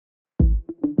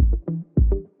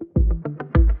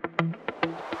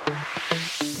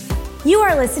You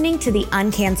are listening to the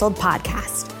Uncanceled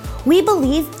Podcast. We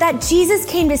believe that Jesus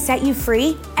came to set you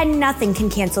free, and nothing can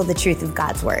cancel the truth of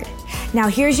God's Word. Now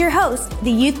here's your host, the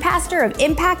youth pastor of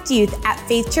Impact Youth at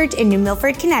Faith Church in New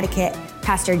Milford, Connecticut,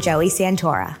 Pastor Joey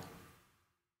Santora.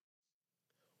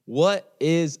 What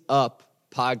is up,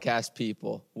 podcast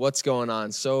people? What's going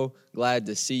on? So glad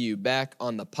to see you back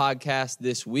on the podcast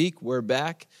this week. We're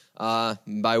back.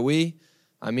 By we,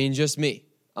 I mean just me.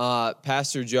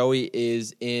 Pastor Joey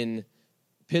is in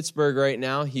Pittsburgh right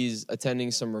now. He's attending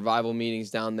some revival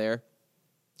meetings down there,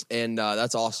 and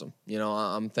that's awesome. You know,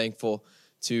 I'm thankful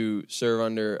to serve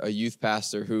under a youth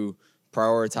pastor who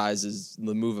prioritizes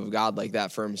the move of God like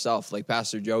that for himself. Like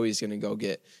Pastor Joey is going to go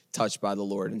get touched by the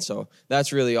Lord, and so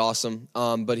that's really awesome.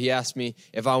 But he asked me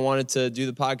if I wanted to do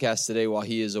the podcast today while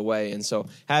he is away, and so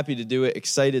happy to do it,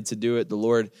 excited to do it. The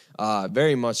Lord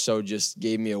very much so just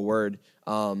gave me a word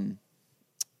to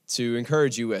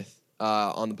encourage you with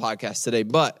on the podcast today.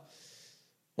 But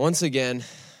once again,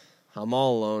 I'm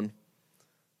all alone.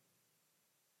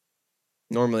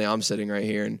 Normally I'm sitting right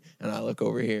here and I look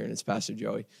over here and it's Pastor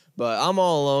Joey. But I'm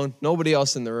all alone. Nobody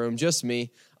else in the room, just me.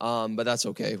 But that's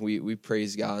okay. We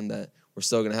praise God that we're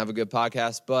still going to have a good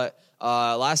podcast. But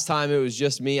last time it was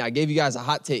just me. I gave you guys a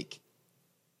hot take.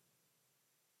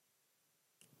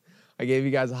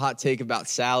 About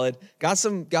salad. Got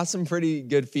some pretty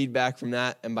good feedback from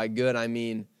that. And by good, I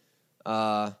mean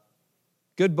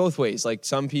good both ways. Like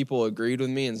some people agreed with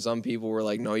me and some people were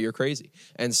like, no, you're crazy.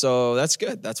 And so that's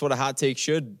good. That's what a hot take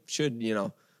should,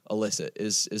 elicit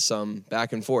is some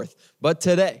back and forth. But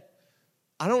today,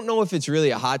 I don't know if it's really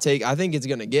a hot take. I think it's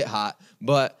going to get hot,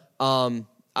 but I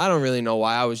don't really know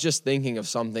why. I was just thinking of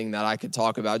something that I could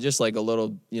talk about, just like a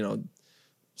little,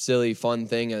 silly, fun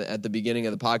thing at the beginning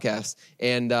of the podcast.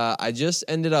 And I just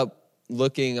ended up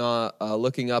looking up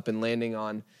and landing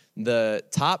on the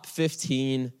top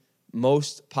 15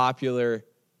 most popular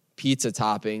pizza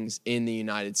toppings in the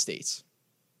United States.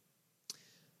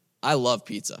 I love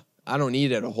pizza. I don't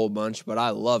eat it a whole bunch, but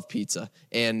I love pizza.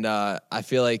 And I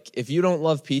feel like if you don't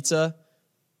love pizza,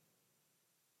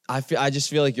 I just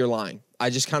feel like you're lying. I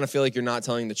just kind of feel like you're not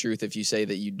telling the truth if you say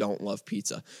that you don't love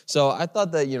pizza. So I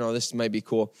thought that, this might be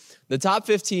cool. The top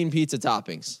 15 pizza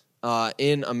toppings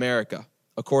in America,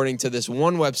 according to this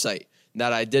one website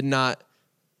that I did not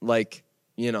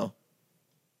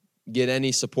get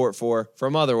any support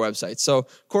from other websites. So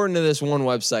according to this one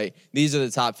website, these are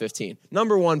the top 15.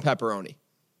 Number 1, pepperoni.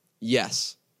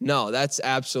 Yes. No, that's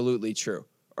absolutely true.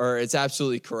 Or it's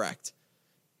absolutely correct.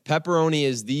 Pepperoni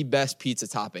is the best pizza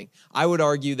topping. I would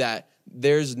argue that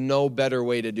there's no better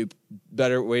way to do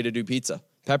pizza.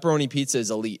 Pepperoni pizza is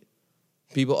elite.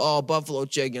 People, buffalo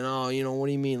chicken, what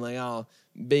do you mean? Like,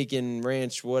 bacon,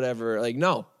 ranch, whatever. Like,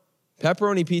 no.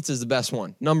 Pepperoni pizza is the best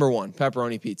one. Number 1,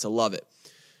 pepperoni pizza. Love it.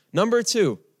 Number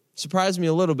 2, surprised me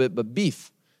a little bit, but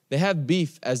beef. They have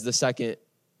beef as the second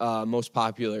most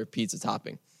popular pizza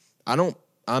topping.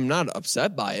 I'm not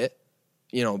upset by it.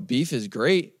 Beef is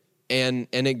great, and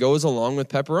it goes along with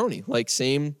pepperoni, like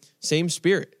same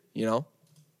spirit,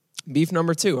 Beef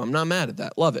number 2, I'm not mad at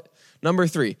that. Love it. Number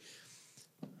 3,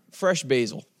 fresh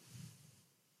basil.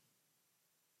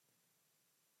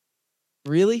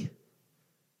 Really?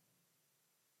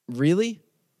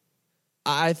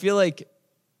 I feel like,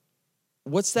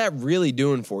 what's that really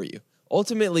doing for you?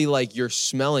 Ultimately, like, you're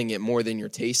smelling it more than you're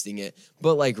tasting it.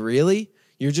 But, like, really?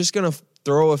 You're just going to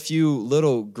throw a few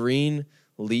little green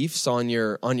leaves on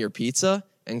your pizza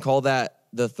and call that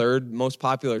the third most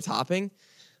popular topping?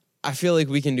 I feel like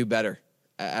we can do better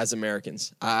as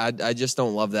Americans. I just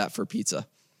don't love that for pizza.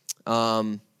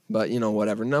 But,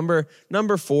 whatever.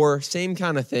 Number 4, same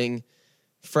kind of thing.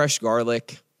 Fresh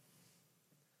garlic.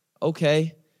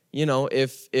 Okay.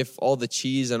 If all the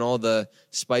cheese and all the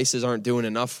spices aren't doing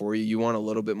enough for you, you want a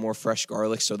little bit more fresh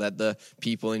garlic so that the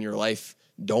people in your life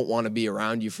don't want to be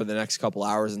around you for the next couple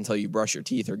hours until you brush your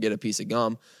teeth or get a piece of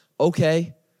gum.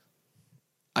 Okay,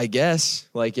 I guess,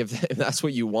 like if that's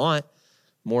what you want,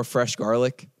 more fresh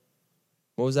garlic.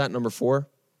 What was that, number 4?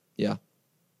 Yeah.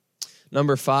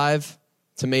 Number 5,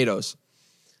 tomatoes.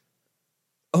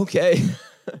 Okay.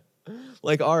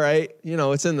 Like, all right,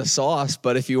 it's in the sauce,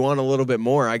 but if you want a little bit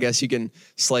more, I guess you can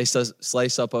slice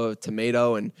up a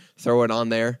tomato and throw it on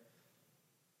there.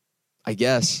 I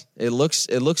guess it looks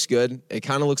good. It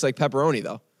kind of looks like pepperoni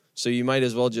though. So you might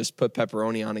as well just put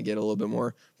pepperoni on and get a little bit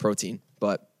more protein.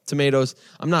 But tomatoes,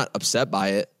 I'm not upset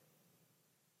by it.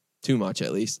 Too much,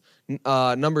 at least.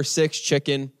 Number 6,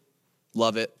 chicken.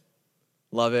 Love it.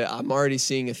 I'm already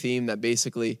seeing a theme that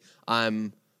basically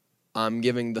I'm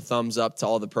giving the thumbs up to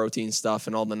all the protein stuff,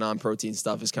 and all the non-protein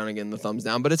stuff is kind of getting the thumbs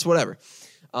down, but it's whatever.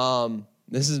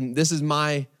 This is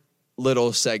my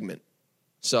little segment.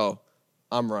 So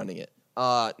I'm running it.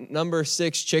 Number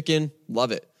 6, chicken.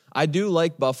 Love it. I do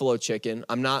like buffalo chicken.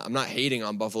 I'm not hating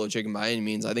on buffalo chicken by any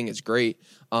means. I think it's great.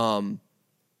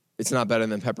 It's not better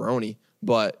than pepperoni,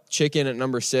 but chicken at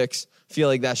number 6, feel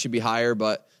like that should be higher,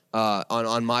 but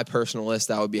on my personal list,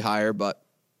 that would be higher. But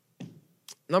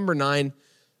number 7,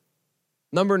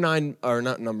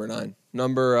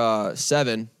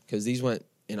 because these went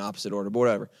in opposite order, but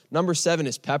whatever. Number 7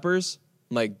 is peppers,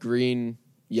 like green,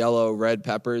 yellow, red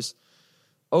peppers.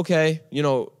 Okay,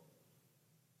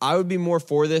 I would be more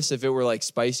for this if it were like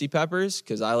spicy peppers,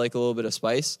 because I like a little bit of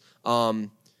spice.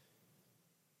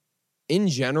 In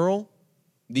general,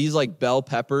 these like bell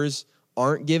peppers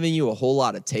aren't giving you a whole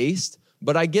lot of taste,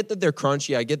 but I get that they're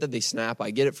crunchy. I get that they snap.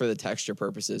 I get it for the texture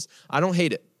purposes. I don't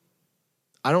hate it.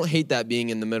 I don't hate that being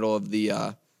in the middle of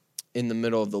the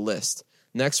list.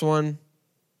 Next one,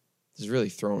 this is really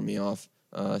throwing me off.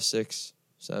 6,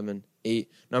 7,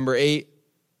 8. Number 8,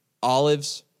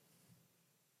 olives.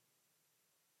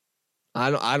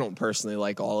 I don't personally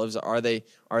like olives. Are they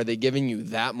giving you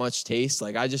that much taste?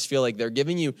 Like, I just feel like they're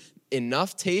giving you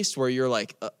enough taste where you're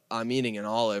like, I'm eating an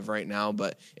olive right now,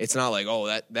 but it's not like, oh,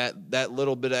 that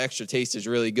little bit of extra taste is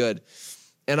really good.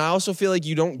 And I also feel like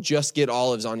you don't just get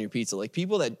olives on your pizza. Like,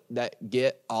 people that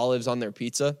get olives on their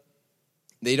pizza,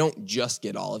 they don't just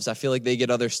get olives. I feel like they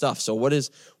get other stuff. So what is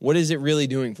it really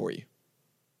doing for you?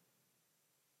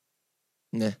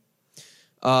 Nah.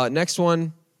 Next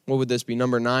one, what would this be?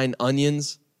 Number 9,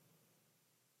 onions.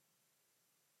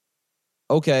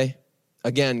 Okay.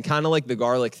 Again, kind of like the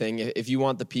garlic thing. If you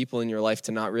want the people in your life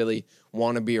to not really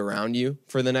want to be around you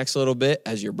for the next little bit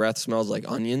as your breath smells like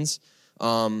onions,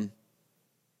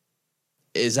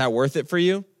 is that worth it for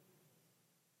you?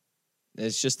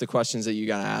 It's just the questions that you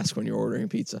got to ask when you're ordering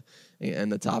pizza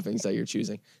and the toppings that you're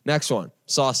choosing. Next one,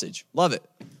 sausage. Love it.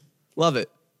 Love it.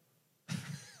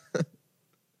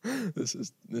 This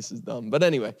is dumb. But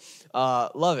anyway,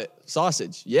 love it.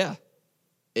 Sausage. Yeah.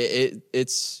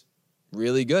 It's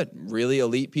really good. Really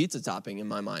elite pizza topping in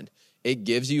my mind. It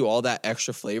gives you all that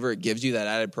extra flavor. It gives you that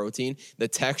added protein. The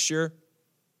texture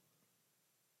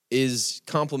is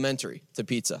complementary to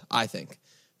pizza, I think,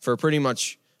 for pretty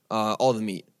much all the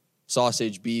meat.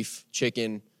 Sausage, beef,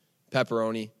 chicken,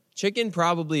 pepperoni. Chicken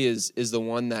probably is the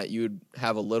one that you would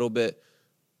have a little bit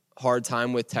hard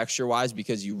time with texture-wise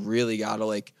because you really got to,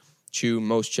 like, chew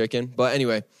most chicken. But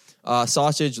anyway,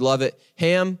 sausage, love it.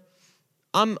 Ham,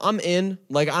 I'm in.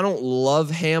 Like, I don't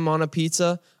love ham on a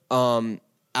pizza. Out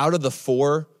of the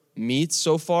 4 meats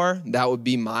so far, that would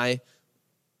be my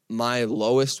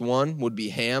lowest one would be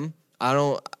ham.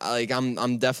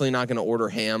 I'm definitely not going to order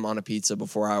ham on a pizza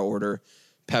before I order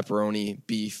pepperoni,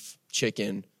 beef,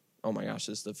 chicken. Oh my gosh,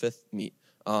 this is the 5th meat.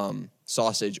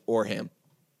 Sausage or ham.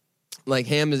 Like,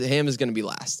 ham is going to be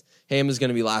last. Ham is going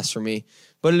to be last for me.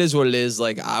 But it is what it is.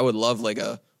 Like, I would love like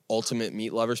a ultimate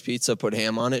meat lovers pizza, put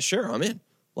ham on it. Sure, I'm in.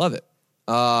 Love it.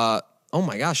 Oh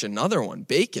my gosh, another one.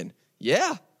 Bacon.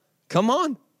 Yeah. Come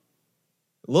on.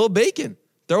 A little bacon.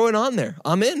 Throw it on there.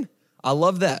 I'm in. I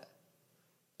love that.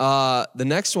 The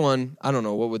next one, I don't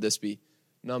know, what would this be?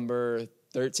 Number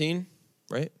 13,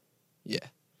 right? Yeah.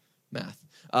 Math.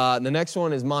 The next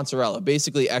one is mozzarella,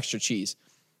 basically extra cheese.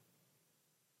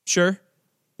 Sure.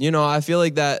 I feel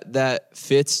like that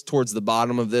fits towards the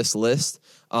bottom of this list.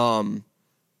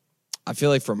 I feel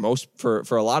like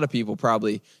for a lot of people,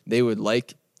 probably they would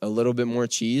like a little bit more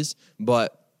cheese,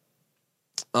 but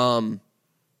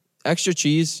extra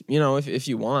cheese, if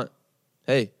you want,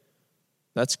 hey,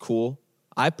 that's cool.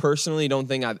 I personally don't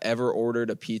think I've ever ordered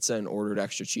a pizza and ordered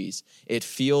extra cheese. It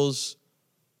feels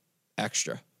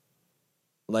extra.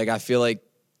 Like, I feel like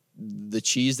the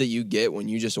cheese that you get when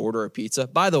you just order a pizza.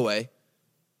 By the way,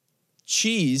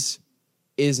 cheese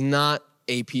is not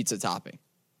a pizza topping.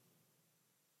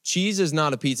 Cheese is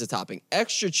not a pizza topping.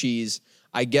 Extra cheese,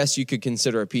 I guess you could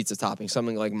consider a pizza topping,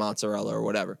 something like mozzarella or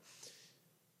whatever.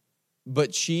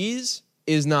 But cheese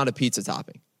is not a pizza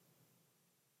topping.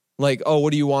 Like, oh,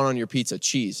 what do you want on your pizza?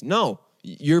 Cheese. No,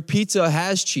 your pizza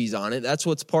has cheese on it. That's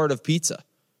what's part of pizza.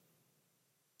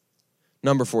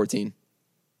 Number 14,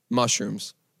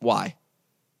 mushrooms. Why?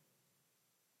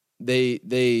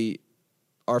 They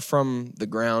are from the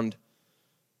ground.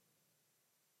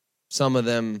 Some of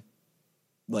them,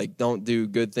 like, don't do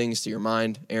good things to your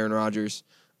mind. Aaron Rodgers.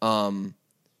 You're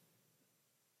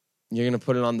going to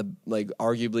put it on the, like,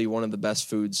 arguably one of the best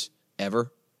foods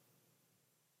ever.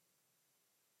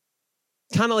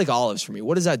 Kind of like olives for me.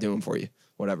 What is that doing for you?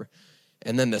 Whatever.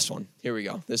 And then this one. Here we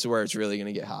go. This is where it's really going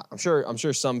to get hot. I'm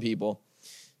sure some people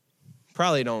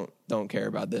probably don't care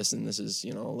about this, and this is, a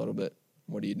little bit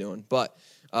what are you doing? But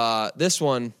this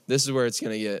is where it's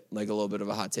going to get like a little bit of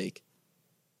a hot take.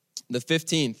 The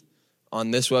 15th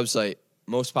on this website,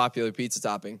 most popular pizza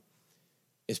topping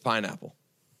is pineapple.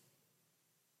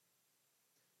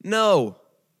 No.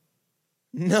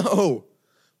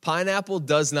 Pineapple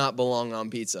does not belong on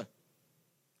pizza.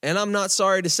 And I'm not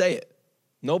sorry to say it.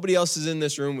 Nobody else is in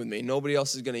this room with me. Nobody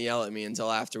else is going to yell at me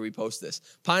until after we post this.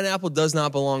 Pineapple does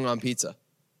not belong on pizza.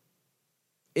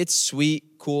 It's sweet,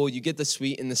 cool. You get the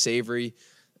sweet and the savory.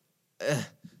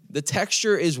 The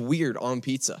texture is weird on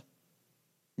pizza.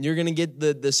 You're going to get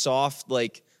the soft,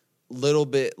 like, little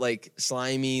bit, like,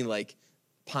 slimy, like,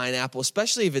 pineapple,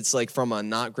 especially if it's, like, from a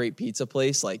not great pizza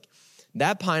place. Like,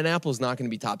 that pineapple is not going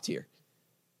to be top tier.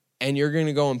 And you're going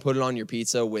to go and put it on your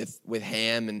pizza with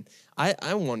ham. And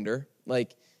I wonder,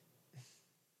 like,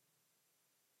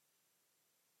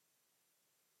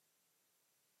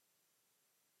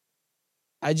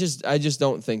 I just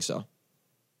don't think so.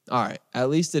 All right. At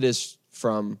least it is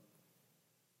from.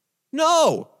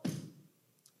 No.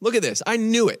 Look at this. I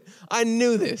knew it. I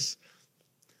knew this.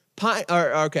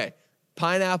 Okay.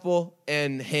 Pineapple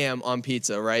and ham on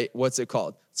pizza, right? What's it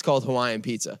called? It's called Hawaiian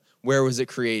pizza. Where was it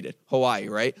created? Hawaii,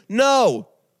 right? No.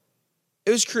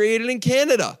 It was created in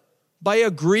Canada by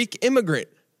a Greek immigrant.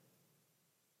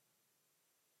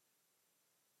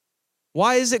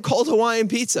 Why is it called Hawaiian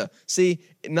pizza? See,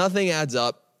 nothing adds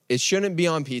up. It shouldn't be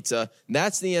on pizza.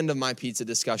 That's the end of my pizza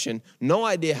discussion. No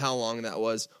idea how long that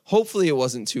was. Hopefully it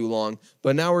wasn't too long.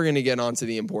 But now we're going to get on to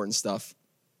the important stuff.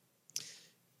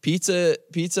 Pizza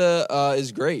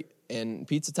is great, and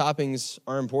pizza toppings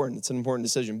are important. It's an important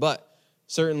decision, but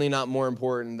certainly not more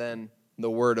important than the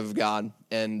Word of God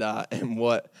and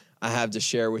what I have to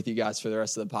share with you guys for the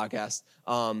rest of the podcast.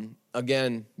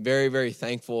 Again, very, very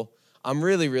thankful. I'm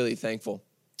really, really thankful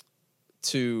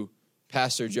to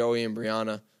Pastor Joey and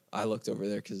Brianna. I looked over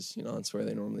there because, that's where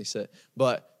they normally sit.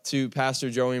 But to Pastor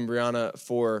Joey and Brianna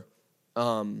for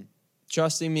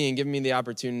trusting me and giving me the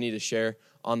opportunity to share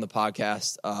on the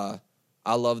podcast.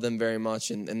 I love them very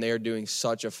much, and they are doing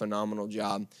such a phenomenal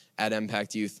job at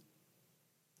Impact Youth.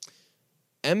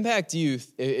 Impact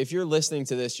Youth, if you're listening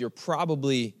to this, you're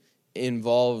probably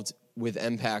involved with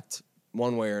Impact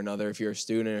one way or another, if you're a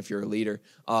student, if you're a leader.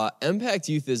 Impact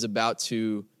Youth is about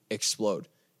to explode.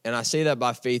 And I say that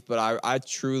by faith, but I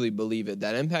truly believe it,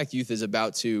 that Impact Youth is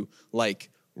about to,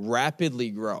 rapidly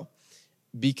grow.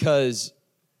 Because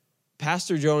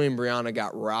Pastor Joey and Brianna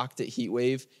got rocked at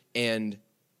Heatwave, and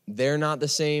they're not the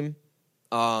same.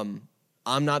 I'm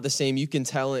not the same. You can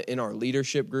tell in our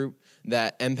leadership group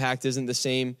that Impact isn't the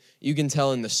same. You can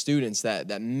tell in the students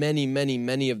that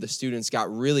many of the students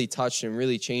got really touched and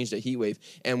really changed at Heatwave.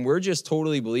 And we're just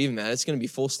totally believing that it's going to be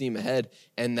full steam ahead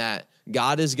and that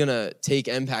God is going to take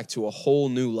Impact to a whole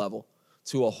new level.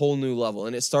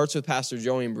 And it starts with Pastor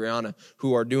Joey and Brianna,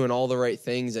 who are doing all the right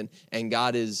things, and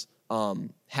God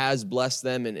has blessed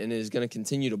them and is going to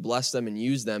continue to bless them and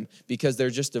use them because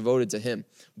they're just devoted to Him.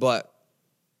 But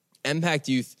Impact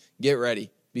Youth, get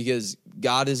ready, because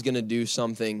God is going to do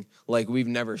something like we've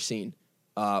never seen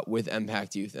with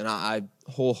Impact Youth, and I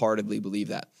wholeheartedly believe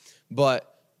that.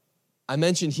 But I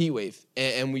mentioned Heatwave,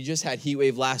 and we just had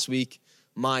Heatwave last week.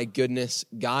 My goodness,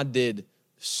 God did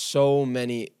so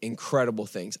many incredible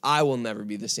things. I will never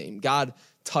be the same. God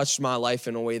touched my life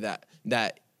in a way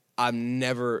that I've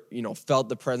never, felt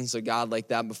the presence of God like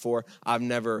that before. I've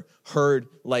never heard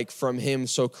from Him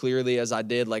so clearly as I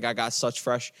did. I got such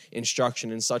fresh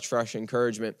instruction and such fresh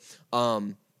encouragement.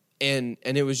 And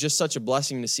it was just such a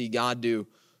blessing to see God do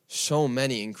so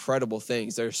many incredible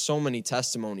things. There's so many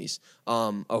testimonies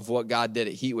of what God did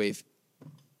at Heatwave.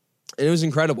 And it was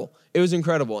incredible.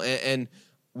 And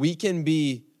we can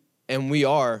be, and we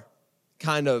are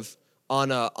kind of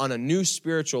on a new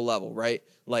spiritual level, right?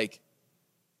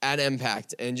 At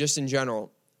Impact and just in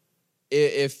general,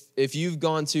 if you've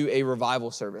gone to a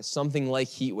revival service, something like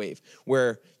Heatwave,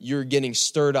 where you're getting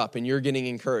stirred up and you're getting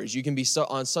encouraged, you can be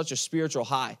on such a spiritual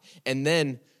high. And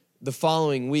then the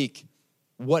following week,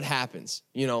 what happens?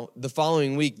 The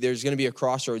following week, there's going to be a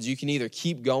crossroads. You can either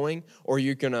keep going or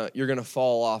you're gonna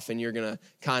fall off and you're gonna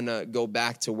kind of go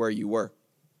back to where you were.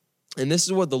 And this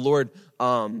is what the Lord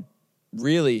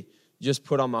really just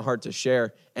put on my heart to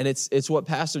share. And it's what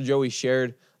Pastor Joey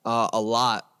shared a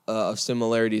lot of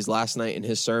similarities last night in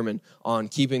his sermon on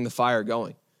keeping the fire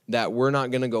going, that we're not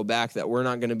going to go back, that we're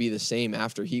not going to be the same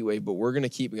after Heatwave, but we're going to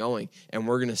keep going, and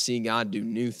we're going to see God do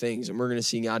new things, and we're going to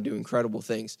see God do incredible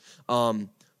things.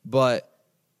 But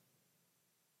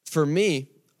for me,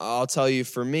 I'll tell you,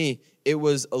 it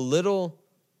was a little,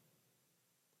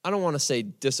 I don't want to say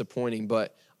disappointing,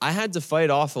 but I had to fight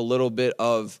off a little bit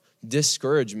of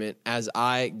discouragement as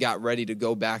I got ready to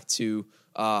go back to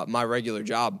my regular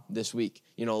job this week.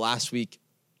 Last week,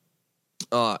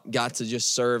 got to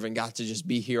just serve and got to just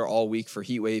be here all week for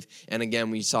Heatwave. And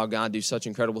again, we saw God do such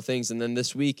incredible things. And then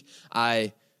this week,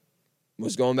 I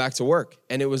was going back to work.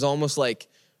 And it was almost like,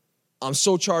 I'm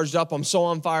so charged up. I'm so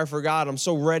on fire for God. I'm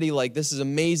so ready. Like, this is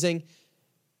amazing.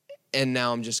 And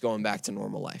now I'm just going back to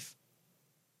normal life.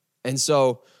 And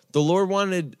so the Lord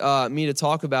wanted me to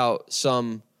talk about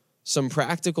some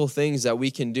practical things that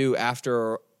we can do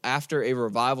after a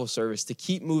revival service to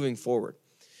keep moving forward.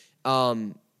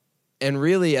 And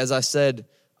really, as I said,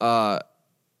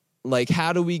 like,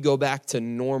 how do we go back to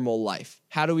normal life?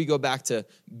 How do we go back to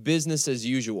business as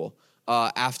usual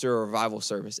after a revival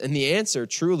service? And the answer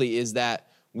truly is that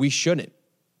we shouldn't.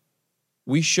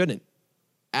 We shouldn't.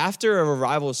 After a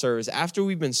revival service, after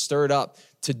we've been stirred up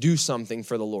to do something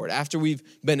for the Lord, after we've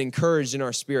been encouraged in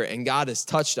our spirit and God has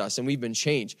touched us and we've been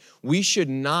changed, we should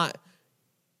not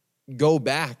go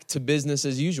back to business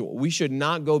as usual. We should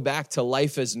not go back to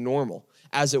life as normal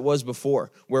as it was before,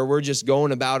 where we're just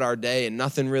going about our day and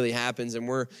nothing really happens. And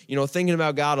we're, thinking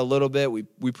about God a little bit. We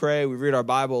pray, we read our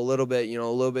Bible a little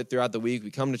bit throughout the week. We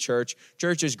come to church.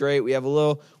 Church is great. We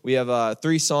have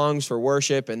 3 songs for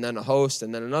worship and then a host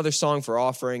and then another song for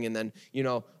offering and then,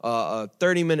 a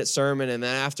 30-minute sermon. And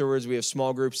then afterwards we have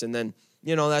small groups and then,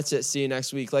 that's it. See you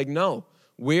next week. Like, no,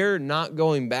 we're not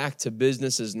going back to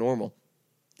business as normal.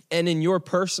 And in your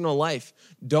personal life,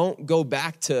 don't go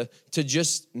back to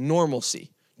just normalcy.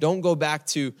 Don't go back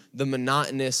to the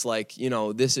monotonous,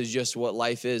 this is just what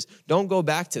life is. Don't go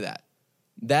back to that.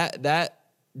 That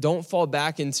don't fall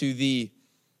back into the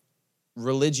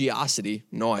religiosity,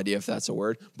 no idea if that's a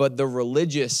word, but the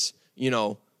religious,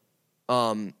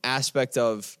 aspect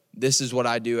of this is what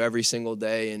I do every single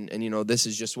day and this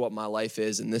is just what my life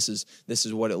is and this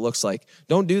is what it looks like.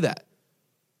 Don't do that.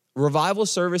 Revival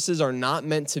services are not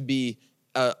meant to be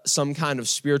some kind of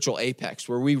spiritual apex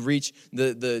where we reach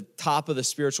the top of the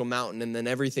spiritual mountain and then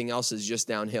everything else is just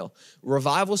downhill.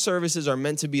 Revival services are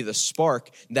meant to be the spark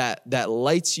that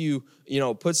lights you,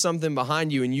 put something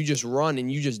behind you and you just run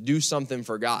and you just do something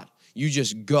for God. You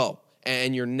just go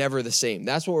and you're never the same.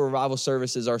 That's what revival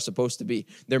services are supposed to be.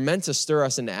 They're meant to stir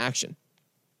us into action.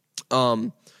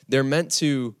 They're meant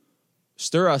to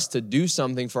stir us to do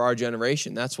something for our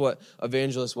generation. That's what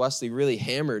Evangelist Wesley really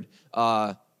hammered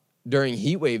during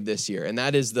Heatwave this year, and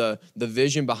that is the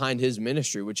vision behind his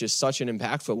ministry, which is such an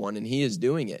impactful one, and he is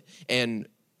doing it. And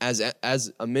as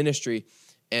a ministry,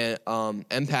 and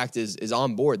Impact is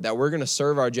on board that we're going to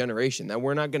serve our generation, that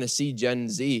we're not going to see Gen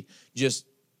Z just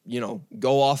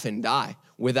go off and die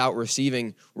without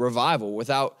receiving revival,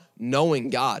 without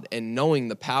knowing God and knowing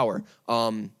the power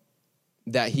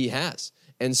that He has.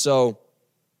 And so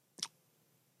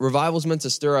revival is meant to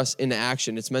stir us into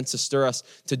action. It's meant to stir us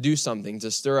to do something, to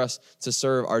stir us to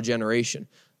serve our generation.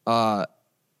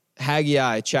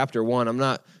 Haggai chapter 1, I'm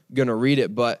not going to read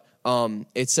it, but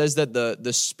it says that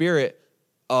the spirit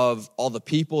of all the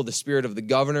people, the spirit of the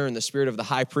governor and the spirit of the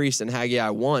high priest in Haggai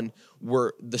 1,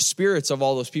 were the spirits of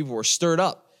all those people were stirred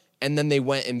up, and then they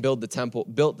went and built the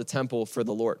temple for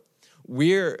the Lord.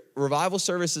 Revival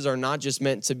services are not just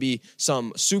meant to be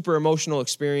some super emotional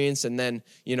experience and then,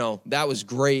 that was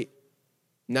great.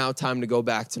 Now time to go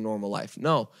back to normal life.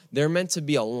 No, they're meant to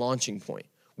be a launching point.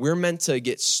 We're meant to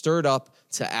get stirred up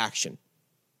to action.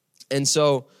 And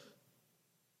so,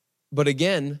 but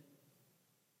again,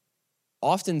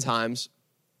 oftentimes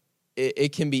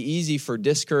it can be easy for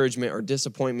discouragement or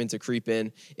disappointment to creep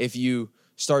in if you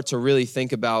start to really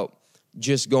think about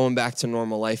just going back to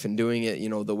normal life and doing it,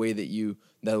 the way that you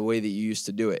used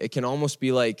to do it. It can almost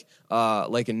be like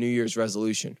a New Year's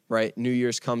resolution, right? New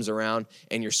Year's comes around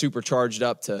and you're super charged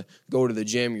up to go to the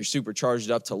gym. You're super charged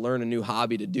up to learn a new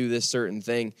hobby, to do this certain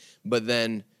thing, but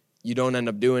then you don't end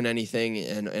up doing anything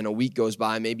and a week goes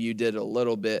by. Maybe you did a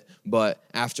little bit, but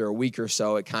after a week or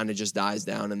so, it kind of just dies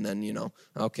down and then,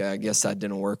 okay, I guess that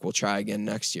didn't work. We'll try again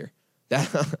next year.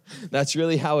 That's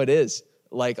really how it is.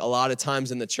 Like a lot of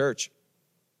times in the church,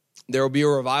 there will be a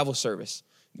revival service.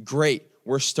 Great.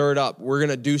 We're stirred up. We're going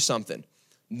to do something.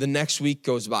 The next week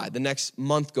goes by. The next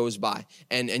month goes by.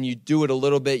 And you do it a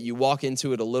little bit. You walk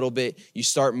into it a little bit. You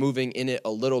start moving in it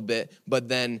a little bit. But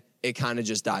then it kind of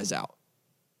just dies out.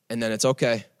 And then it's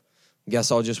okay.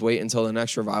 Guess I'll just wait until the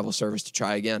next revival service to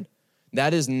try again.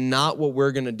 That is not what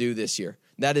we're going to do this year.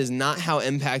 That is not how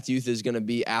Impact Youth is going to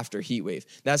be after Heatwave.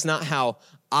 That's not how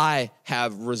I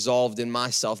have resolved in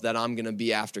myself that I'm going to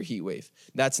be after Heatwave.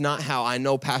 That's not how I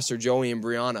know Pastor Joey and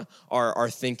Brianna are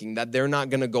thinking, that they're not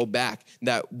going to go back,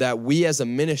 that we as a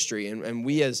ministry and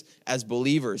we as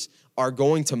believers are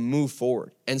going to move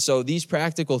forward. And so these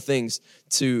practical things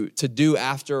to do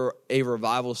after a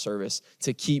revival service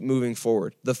to keep moving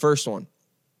forward. The first one,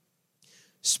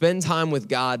 spend time with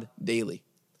God daily.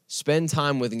 Spend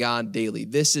time with God daily.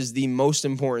 This is the most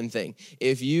important thing.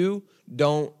 If you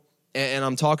don't, and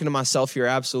I'm talking to myself here,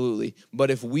 absolutely, but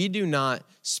if we do not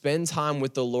spend time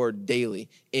with the Lord daily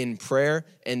in prayer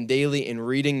and daily in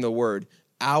reading the word,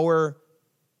 our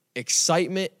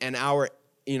excitement and our,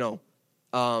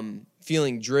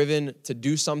 feeling driven to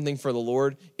do something for the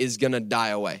Lord is going to die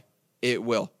away. It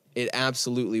will. It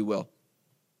absolutely will.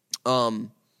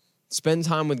 Spend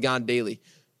time with God daily.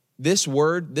 This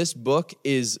word, this book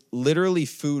is literally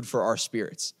food for our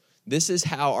spirits. This is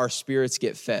how our spirits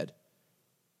get fed.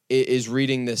 It is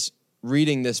reading this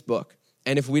book.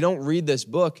 And if we don't read this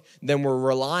book, then we're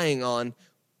relying on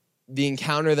the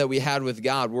encounter that we had with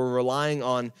God. We're relying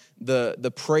on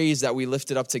the praise that we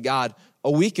lifted up to God a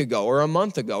week ago or a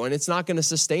month ago, and it's not going to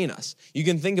sustain us. You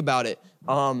can think about it.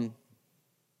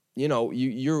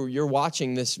 You're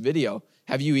watching this video.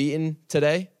 Have you eaten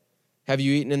today? Have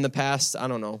you eaten in the past,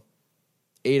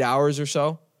 8 hours or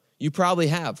so? You probably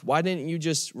have. Why didn't you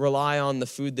just rely on the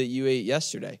food that you ate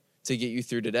yesterday to get you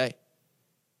through today?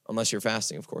 Unless you're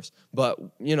fasting, of course. But,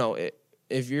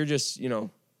 if you're just,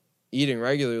 eating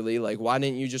regularly, why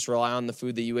didn't you just rely on the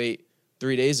food that you ate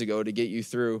 3 days ago to get you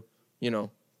through,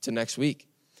 to next week?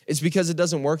 It's because it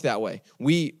doesn't work that way.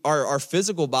 Our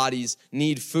physical bodies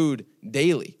need food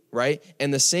daily, right?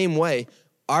 And the same way,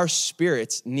 our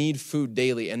spirits need food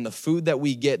daily. And the food that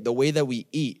we get, the way that we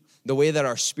eat, the way that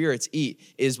our spirits eat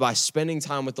is by spending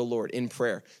time with the Lord in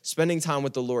prayer, spending time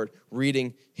with the Lord,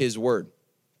 reading his word.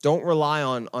 Don't rely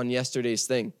on yesterday's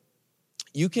thing.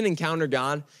 You can encounter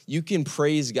God, you can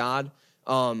praise God,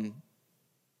 and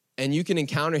you can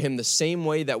encounter him the same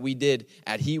way that we did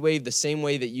at Heatwave, the same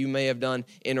way that you may have done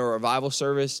in a revival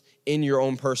service in your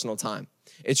own personal time.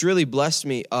 It's really blessed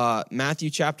me. Matthew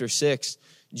chapter 6,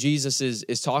 Jesus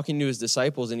is talking to his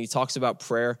disciples, and he talks about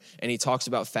prayer, and he talks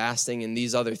about fasting and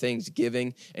these other things,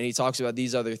 giving, and he talks about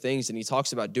these other things, and he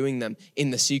talks about doing them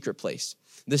in the secret place.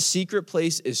 The secret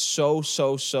place is so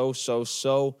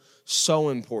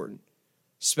important.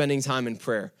 Spending time in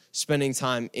prayer, spending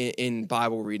time in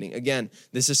Bible reading. Again,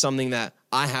 this is something that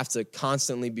I have to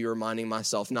constantly be reminding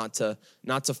myself not to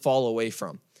fall away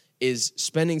from, is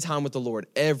spending time with the Lord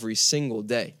every single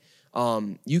day.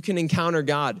 You can encounter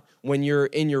God when you're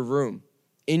in your room,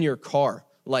 in your car,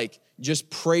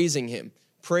 just praising him.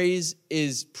 Praise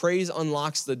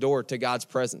unlocks the door to God's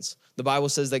presence. The Bible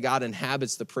says that God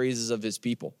inhabits the praises of his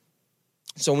people.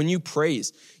 So when you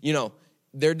praise,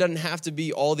 there doesn't have to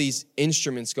be all these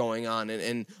instruments going on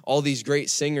and all these great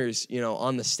singers,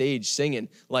 on the stage singing.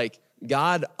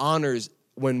 God honors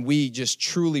when we just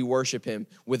truly worship him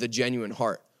with a genuine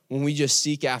heart, when we just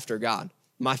seek after God.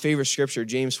 My favorite scripture,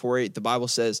 James 4:8, the Bible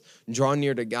says, draw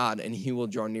near to God and he will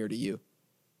draw near to you.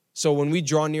 So when we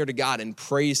draw near to God and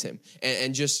praise him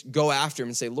and just go after him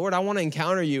and say, Lord, I want to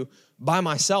encounter you by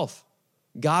myself,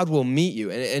 God will meet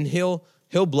you and he'll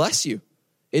bless you.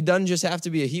 It doesn't just have to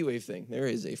be a Heatwave thing. There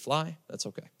is a fly. That's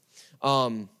okay.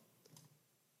 1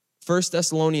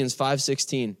 Thessalonians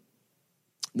 5:16.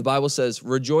 The Bible says,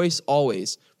 rejoice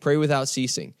always, pray without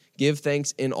ceasing, give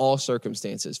thanks in all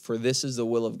circumstances, for this is the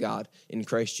will of God in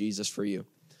Christ Jesus for you.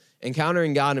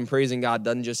 Encountering God and praising God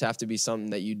doesn't just have to be something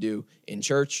that you do in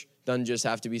church, doesn't just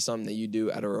have to be something that you do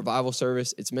at a revival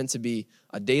service. It's meant to be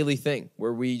a daily thing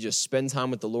where we just spend time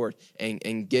with the Lord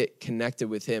and get connected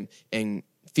with him and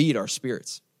feed our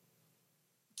spirits.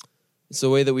 It's the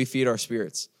way that we feed our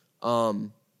spirits.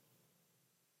 John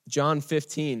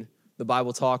 15, the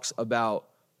Bible talks about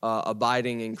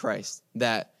abiding in Christ,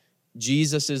 that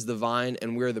Jesus is the vine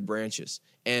and we're the branches.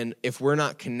 And if we're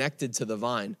not connected to the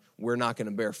vine, we're not going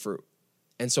to bear fruit.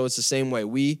 And so it's the same way.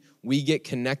 We get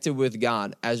connected with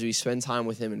God as we spend time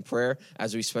with him in prayer,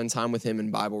 as we spend time with him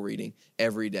in Bible reading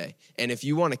every day. And if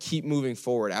you want to keep moving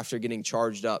forward after getting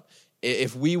charged up,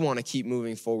 if we want to keep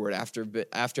moving forward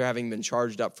after having been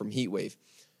charged up from Heatwave,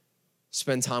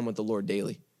 spend time with the Lord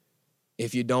daily.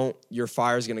 If you don't, your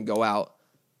fire is going to go out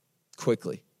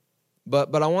quickly.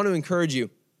 But I want to encourage you,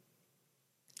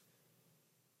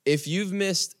 if you've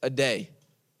missed a day,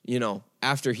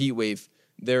 after Heatwave,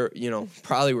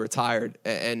 probably were tired,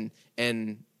 and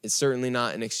it's certainly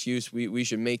not an excuse. We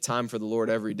should make time for the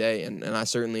Lord every day, and I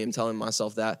certainly am telling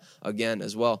myself that again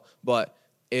as well. But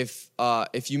if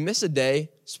you miss a day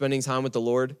spending time with the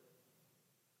Lord,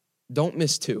 don't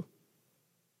miss two.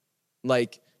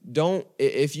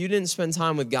 If you didn't spend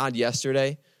time with God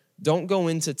yesterday, don't go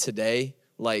into today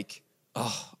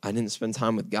I didn't spend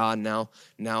time with God, now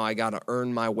I got to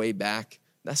earn my way back.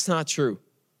 That's not true.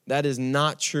 That is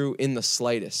not true in the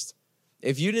slightest.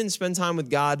 If you didn't spend time with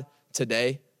God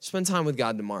today, spend time with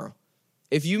God tomorrow.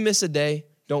 If you miss a day,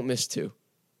 don't miss 2.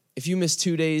 If you miss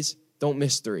 2 days, don't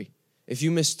miss 3. If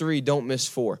you miss 3, don't miss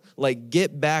 4. Like,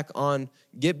 get back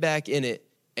in it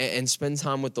and spend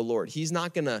time with the Lord. He's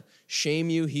not going to shame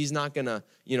you. He's not going to,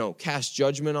 cast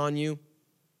judgment on you.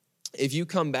 If you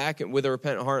come back with a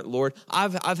repentant heart, Lord,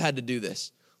 I've had to do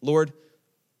this. Lord,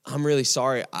 I'm really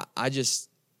sorry. I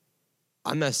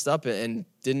messed up and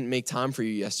didn't make time for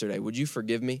you yesterday. Would you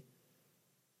forgive me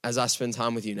as I spend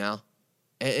time with you now?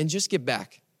 And just get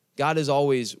back. God is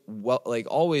always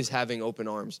having open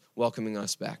arms, welcoming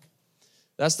us back.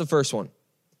 That's the first one.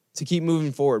 To keep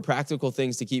moving forward, practical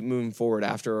things to keep moving forward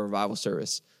after a revival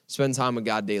service. Spend time with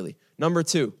God daily. Number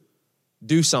 2,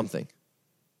 do something.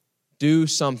 Do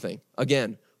something.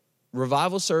 Again,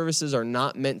 revival services are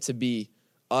not meant to be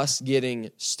us getting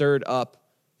stirred up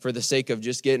for the sake of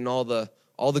just getting all the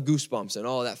goosebumps and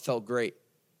that felt great.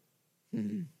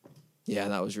 Yeah,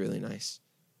 that was really nice.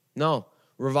 No,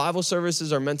 revival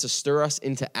services are meant to stir us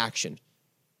into action.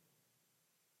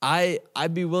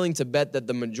 I'd be willing to bet that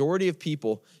the majority of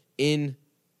people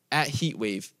at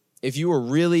Heatwave, if you were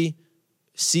really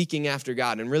seeking after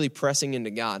God and really pressing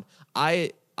into God,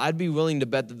 I'd be willing to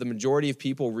bet that the majority of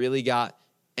people really got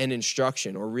an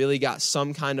instruction or really got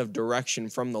some kind of direction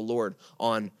from the Lord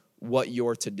on what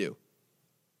you're to do.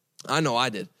 I know I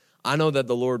did. I know that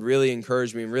the Lord really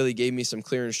encouraged me and really gave me some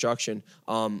clear instruction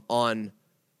on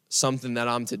something that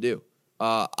I'm to do.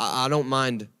 I don't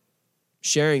mind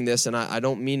sharing this, and I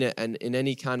don't mean it in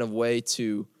any kind of way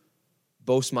to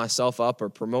boast myself up or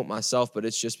promote myself, but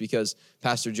it's just because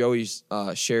Pastor Joey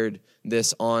shared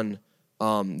this on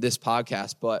this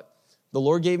podcast. But the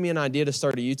Lord gave me an idea to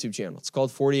start a YouTube channel. It's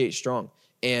called 48 Strong.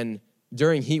 And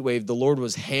during Heatwave, the Lord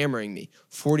was hammering me,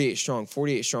 48 strong,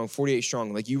 48 strong, 48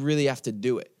 strong. Like, you really have to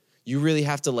do it. You really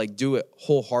have to do it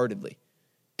wholeheartedly.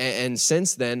 And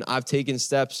since then, I've taken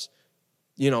steps,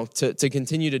 to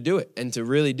continue to do it and to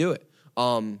really do it.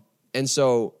 And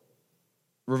so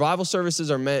revival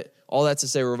services are meant, all that to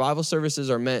say, revival services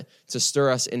are meant to stir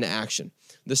us into action.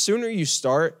 The sooner you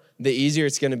start, the easier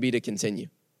it's going to be to continue.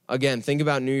 Again, think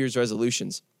about New Year's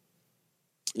resolutions.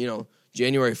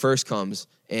 January 1st comes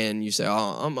and you say,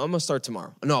 I'm going to start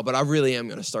tomorrow. No, but I really am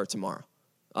going to start tomorrow.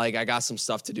 Like, I got some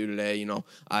stuff to do today.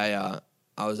 I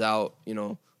was out,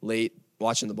 late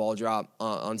watching the ball drop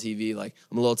on TV. Like,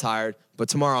 I'm a little tired, but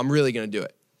tomorrow I'm really going to do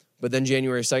it. But then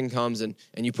January 2nd comes and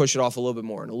you push it off a little bit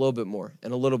more and a little bit more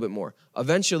and a little bit more.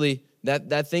 Eventually,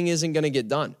 that thing isn't going to get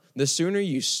done. The sooner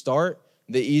you start,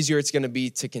 the easier it's going to be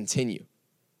to continue.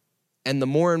 And the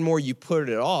more and more you put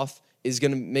it off is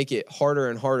going to make it harder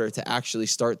and harder to actually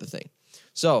start the thing.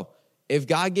 So if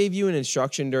God gave you an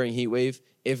instruction during Heatwave,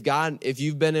 if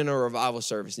you've been in a revival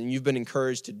service and you've been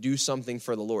encouraged to do something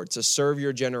for the Lord, to serve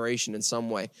your generation in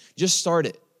some way, just start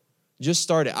it. Just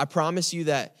start it. I promise you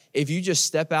that if you just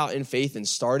step out in faith and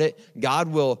start it, God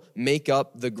will make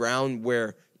up the ground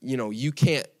where, you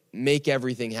can't make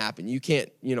everything happen. You can't,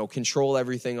 control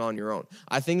everything on your own.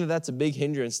 I think that that's a big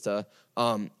hindrance to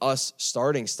us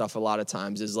starting stuff a lot of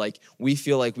times, is we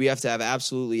feel like we have to have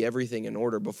absolutely everything in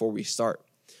order before we start.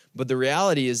 But the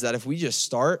reality is that if we just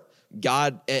start,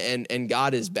 God and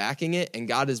God is backing it and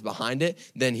God is behind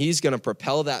it, then he's going to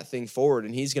propel that thing forward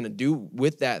and he's going to do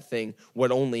with that thing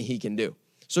what only he can do.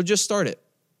 So just start it.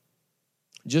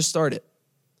 Just start it.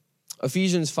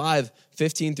 Ephesians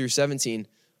 5:15 through 17.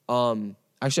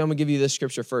 Actually, I'm going to give you this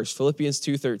scripture first. Philippians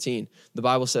 2:13. The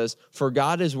Bible says, "For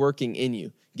God is working in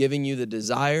you, giving you the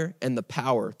desire and the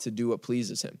power to do what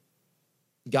pleases him."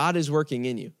 God is working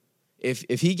in you.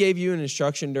 If he gave you an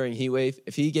instruction during Heatwave,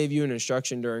 if he gave you an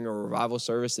instruction during a revival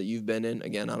service that you've been in,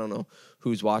 again, I don't know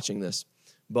who's watching this,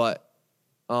 but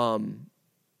do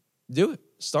it.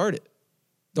 Start it.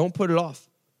 Don't put it off.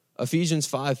 Ephesians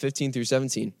 5:15 through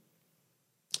 17.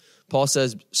 Paul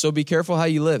says, "So be careful how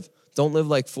you live. Don't live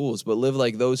like fools, but live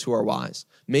like those who are wise.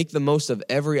 Make the most of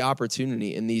every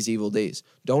opportunity in these evil days.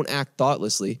 Don't act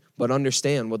thoughtlessly, but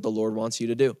understand what the Lord wants you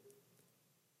to do."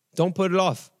 Don't put it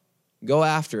off. Go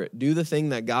after it. Do the thing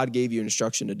that God gave you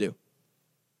instruction to do.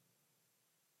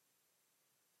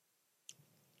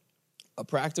 A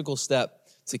practical step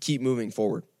to keep moving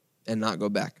forward and not go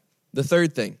back. The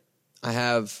third thing, I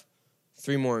have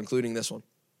 3 more, including this one.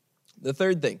 The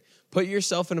third thing, put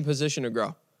yourself in a position to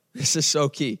grow. This is so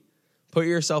key. Put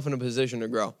yourself in a position to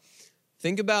grow.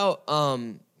 Think about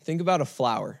a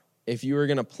flower. If you were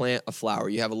going to plant a flower,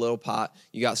 you have a little pot,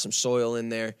 you got some soil in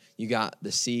there, you got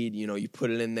the seed, you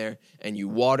put it in there and you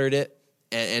watered it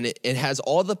and it has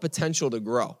all the potential to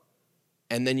grow.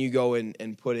 And then you go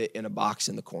and put it in a box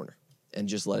in the corner and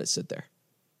just let it sit there.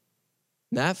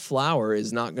 that flower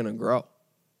is not going to grow.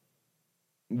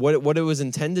 What it was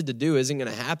intended to do isn't going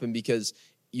to happen because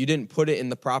you didn't put it in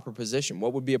the proper position.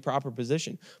 What would be a proper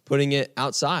position? Putting it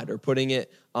outside or putting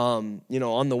it on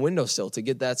the windowsill to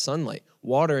get that sunlight,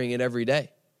 watering it every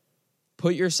day.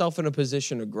 Put yourself in a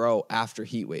position to grow after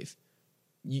heat wave.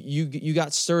 You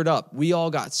got stirred up. We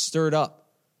all got stirred up,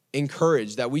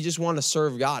 encouraged that we just want to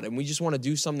serve God and we just want to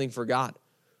do something for God.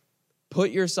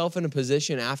 Put yourself in a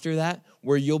position after that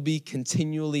where you'll be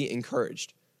continually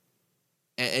encouraged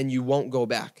and you won't go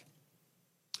back.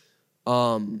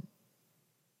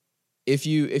 If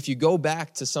you go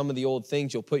back to some of the old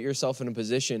things, you'll put yourself in a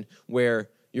position where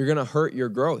you're going to hurt your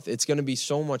growth. It's going to be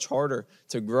so much harder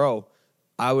to grow.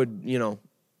 I would,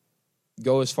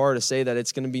 go as far to say that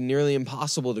it's going to be nearly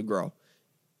impossible to grow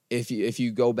if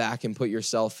you go back and put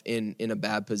yourself in a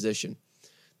bad position.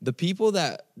 The people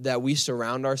that we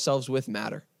surround ourselves with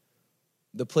matter.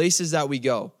 The places that we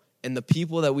go and the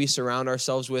people that we surround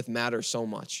ourselves with matter so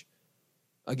much.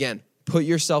 Again, put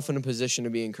yourself in a position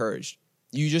to be encouraged.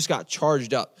 You just got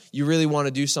charged up. You really want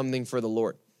to do something for the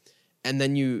Lord. And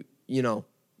then the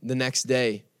next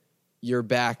day, you're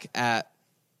back at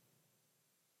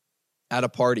a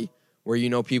party where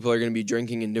people are going to be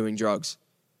drinking and doing drugs.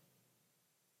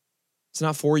 It's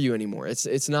not for you anymore.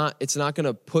 It's not going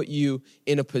to put you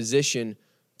in a position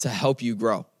to help you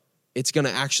grow. It's going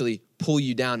to actually pull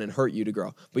you down and hurt you to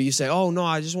grow. But you say, oh, no,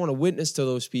 I just want to witness to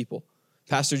those people.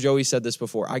 Pastor Joey said this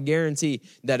before. I guarantee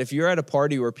that if you're at a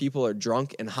party where people are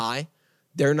drunk and high,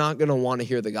 they're not going to want to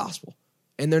hear the gospel.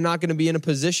 And they're not going to be in a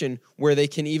position where they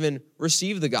can even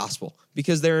receive the gospel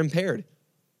because they're impaired.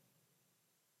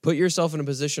 Put yourself in a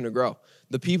position to grow.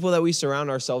 The people that we surround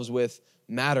ourselves with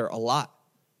matter a lot.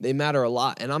 They matter a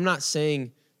lot. And I'm not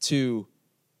saying to,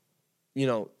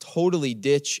 totally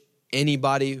ditch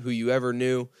anybody who you ever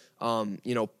knew,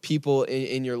 people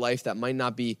in your life that might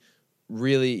not be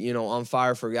really, on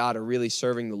fire for God or really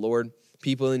serving the Lord,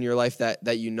 people in your life that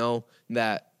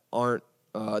aren't,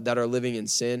 that are living in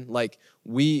sin. Like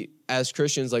we as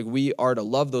Christians, we are to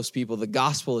love those people. The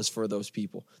gospel is for those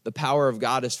people. The power of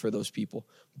God is for those people.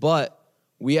 But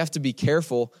we have to be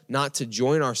careful not to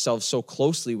join ourselves so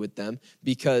closely with them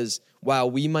because while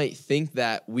we might think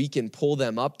that we can pull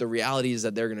them up, the reality is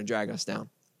that they're going to drag us down.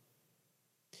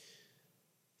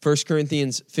 1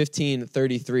 Corinthians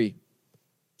 15:33,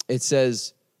 it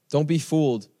says, don't be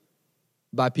fooled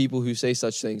by people who say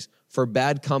such things, for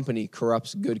bad company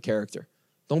corrupts good character.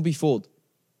 Don't be fooled.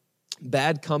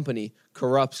 Bad company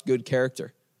corrupts good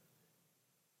character.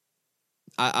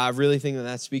 I really think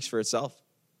that speaks for itself.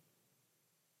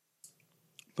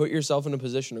 Put yourself in a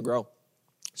position to grow.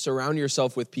 Surround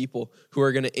yourself with people who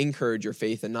are going to encourage your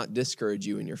faith and not discourage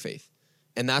you in your faith.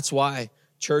 And that's why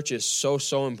church is so,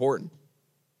 so important.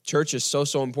 Church is so,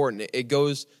 so important. It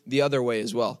goes the other way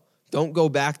as well. Don't go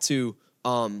back to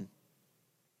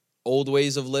old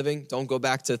ways of living. Don't go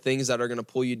back to things that are going to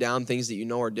pull you down, things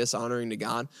that are dishonoring to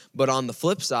God. But on the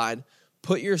flip side,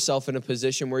 put yourself in a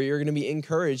position where you're going to be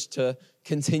encouraged to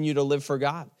continue to live for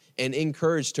God and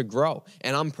encouraged to grow.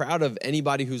 And I'm proud of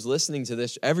anybody who's listening to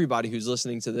this, everybody who's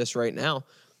listening to this right now.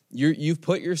 You've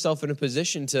put yourself in a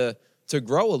position to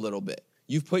grow a little bit.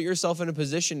 You've put yourself in a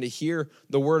position to hear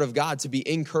the word of God, to be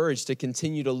encouraged to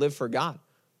continue to live for God.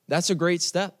 That's a great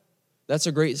step. That's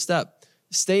a great step.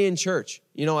 Stay in church.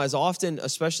 As often,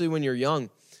 especially when you're young,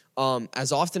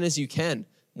 as often as you can,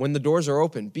 when the doors are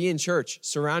open, be in church.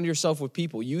 Surround yourself with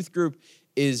people. Youth group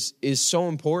is so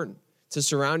important, to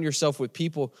surround yourself with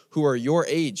people who are your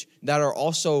age that are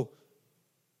also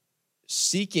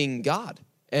seeking God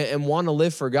and want to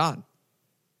live for God.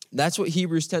 That's what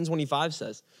Hebrews 10:25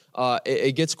 says.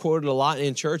 It gets quoted a lot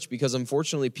in church because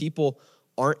unfortunately people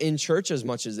aren't in church as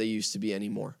much as they used to be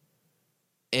anymore.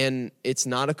 And it's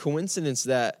not a coincidence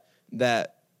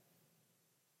that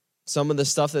some of the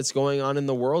stuff that's going on in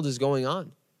the world is going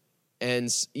on. And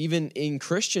even in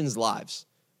Christians' lives,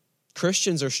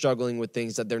 Christians are struggling with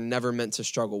things that they're never meant to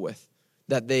struggle with,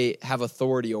 that they have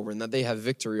authority over and that they have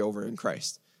victory over in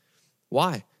Christ.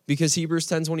 Why? Because Hebrews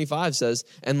 10:25 says,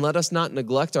 and let us not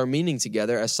neglect our meeting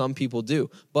together as some people do,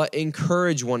 but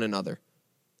encourage one another,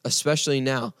 especially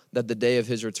now that the day of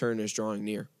his return is drawing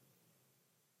near.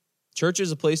 Church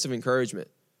is a place of encouragement,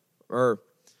 or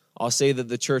I'll say that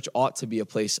the church ought to be a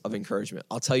place of encouragement.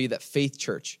 I'll tell you that Faith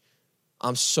Church,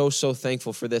 I'm so, so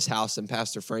thankful for this house and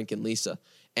Pastor Frank and Lisa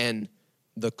and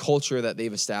the culture that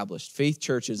they've established. Faith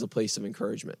Church is a place of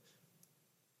encouragement.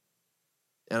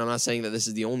 And I'm not saying that this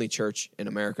is the only church in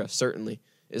America. Certainly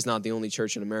is not the only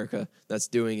church in America that's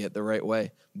doing it the right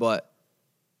way. But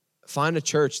find a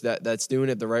church that's doing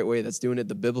it the right way, that's doing it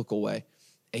the biblical way,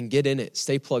 and get in it.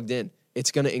 Stay plugged in.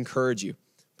 It's going to encourage you.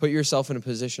 Put yourself in a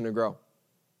position to grow.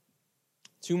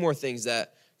 Two more things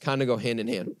that kind of go hand in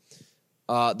hand.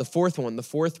 The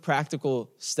fourth practical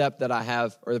step that I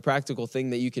have, or the practical thing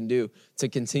that you can do to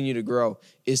continue to grow,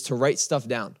 is to write stuff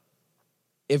down.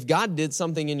 If God did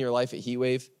something in your life at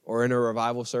Heatwave or in a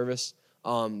revival service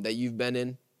that you've been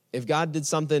in, if God did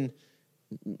something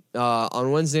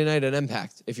on Wednesday night at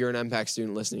Impact, if you're an Impact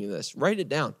student listening to this, write it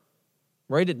down.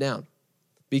 Write it down,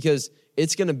 because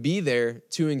it's going to be there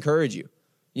to encourage you.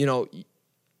 You know,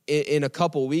 in a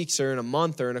couple weeks or in a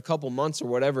month or in a couple months or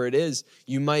whatever it is,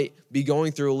 you might be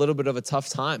going through a little bit of a tough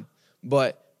time.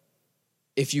 But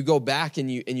if you go back and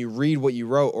you read what you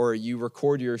wrote, or you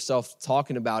record yourself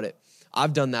talking about it,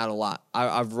 I've done that a lot.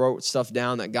 I've wrote stuff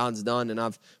down that God's done, and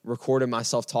I've recorded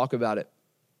myself talk about it.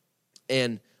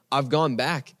 And I've gone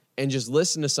back and just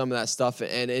listened to some of that stuff,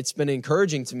 and it's been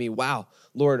encouraging to me. Wow,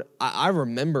 Lord, I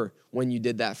remember when you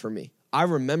did that for me. I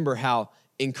remember how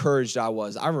encouraged I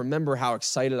was. I remember how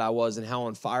excited I was and how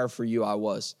on fire for you I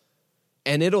was.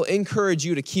 And it'll encourage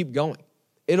you to keep going.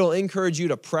 It'll encourage you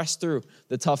to press through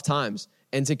the tough times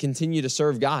and to continue to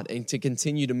serve God and to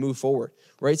continue to move forward.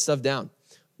 Write stuff down.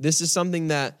 This is something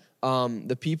that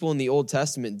the people in the Old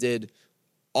Testament did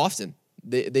often.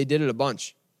 They did it a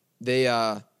bunch. They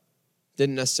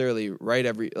didn't necessarily write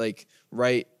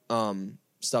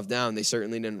stuff down. They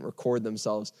certainly didn't record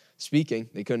themselves speaking.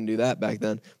 They couldn't do that back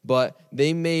then. But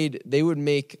they would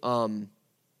make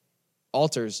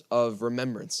altars of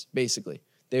remembrance, basically.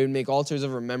 They would make altars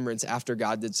of remembrance after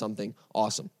God did something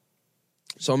awesome.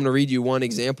 So I'm going to read you one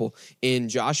example. In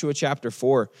Joshua chapter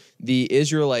 4, the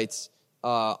Israelites,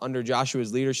 under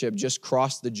Joshua's leadership, just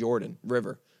crossed the Jordan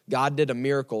River. God did a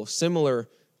miracle similar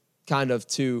kind of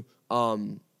to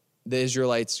the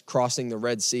Israelites crossing the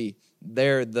Red Sea.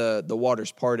 There, the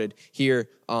waters parted. Here,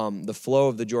 the flow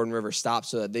of the Jordan River stopped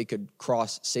so that they could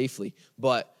cross safely.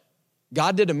 But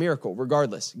God did a miracle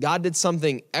regardless. God did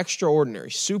something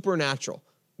extraordinary, supernatural.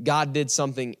 God did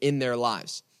something in their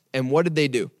lives. And what did they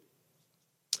do?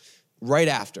 Right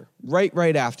after,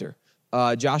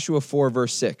 Joshua 4,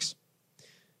 verse 6.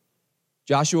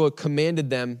 Joshua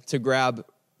commanded them to grab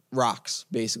rocks,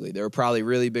 basically. They were probably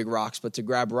really big rocks, but to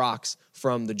grab rocks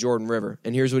from the Jordan River.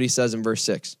 And here's what he says in verse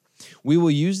 6. We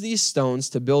will use these stones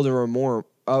to build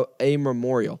a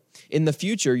memorial. In the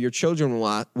future, your children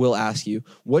will ask you,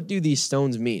 what do these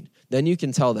stones mean? Then you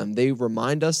can tell them, they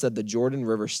remind us that the Jordan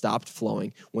River stopped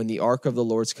flowing when the Ark of the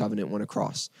Lord's covenant went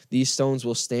across. These stones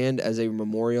will stand as a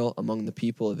memorial among the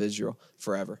people of Israel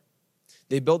forever.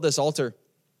 They built this altar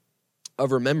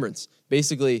of remembrance,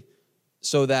 basically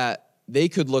so that they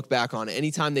could look back on it.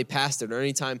 Anytime they passed it or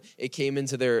anytime it came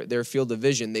into their field of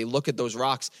vision, they look at those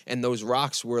rocks, and those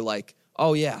rocks were like,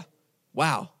 oh yeah,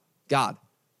 wow, God,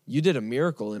 you did a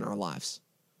miracle in our lives.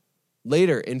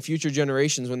 Later, in future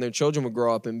generations, when their children would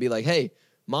grow up and be like, hey,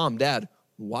 Mom, Dad,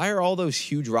 why are all those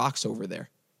huge rocks over there?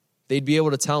 They'd be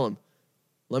able to tell them,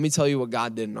 let me tell you what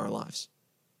God did in our lives.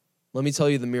 Let me tell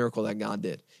you the miracle that God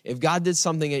did. If God did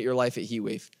something at your life at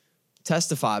Heatwave,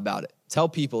 testify about it. Tell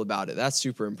people about it. That's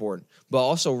super important. But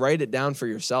also write it down for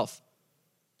yourself.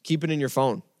 Keep it in your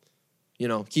phone.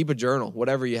 Keep a journal,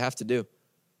 whatever you have to do,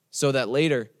 so that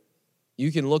later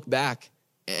you can look back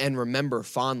and remember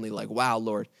fondly, like, wow,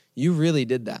 Lord, you really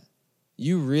did that.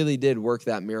 You really did work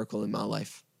that miracle in my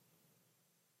life.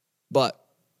 But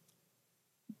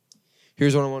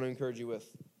here's what I want to encourage you with.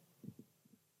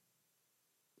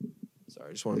 Sorry,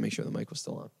 I just want to make sure the mic was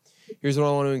still on. Here's what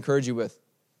I want to encourage you with.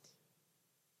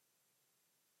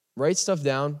 Write stuff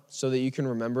down so that you can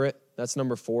remember it. That's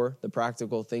number 4, the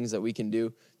practical things that we can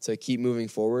do to keep moving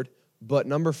forward. But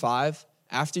number 5,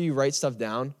 after you write stuff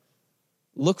down,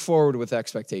 look forward with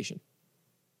expectation.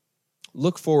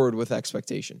 Look forward with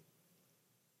expectation.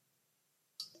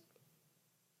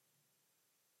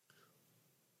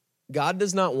 God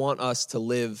does not want us to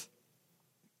live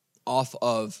off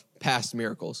of past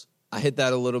miracles. I hit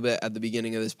that a little bit at the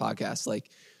beginning of this podcast.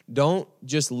 Don't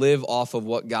just live off of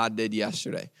what God did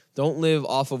yesterday. Don't live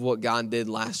off of what God did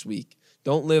last week.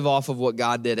 Don't live off of what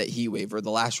God did at Heatwave or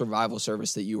the last revival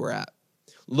service that you were at.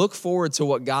 Look forward to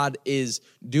what God is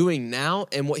doing now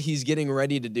and what he's getting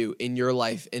ready to do in your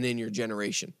life and in your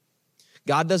generation.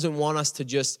 God doesn't want us to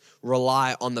just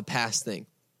rely on the past thing.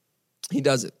 He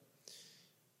doesn't.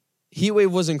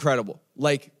 Heatwave was incredible.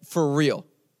 For real.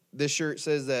 This shirt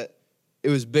says that it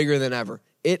was bigger than ever.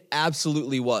 It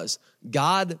absolutely was.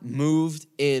 God moved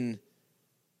in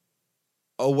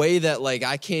a way that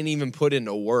I can't even put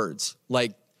into words.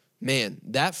 Man,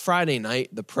 that Friday night,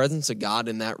 the presence of God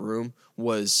in that room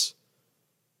was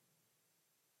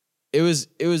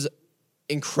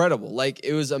incredible.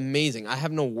 It was amazing. I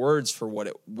have no words for what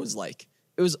it was like.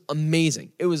 It was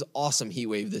amazing. It was awesome heat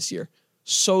wave this year.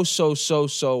 So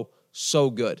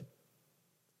good.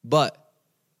 But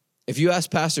if you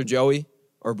ask Pastor Joey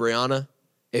or Brianna,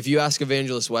 if you ask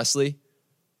Evangelist Wesley,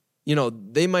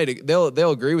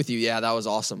 they'll agree with you. Yeah, that was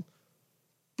awesome.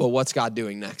 But what's God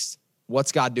doing next?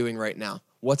 What's God doing right now?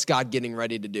 What's God getting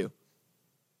ready to do?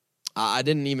 I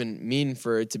didn't even mean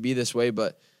for it to be this way,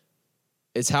 but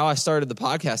it's how I started the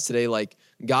podcast today. Like,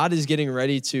 God is getting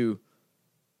ready to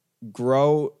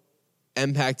grow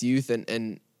Impact Youth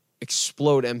and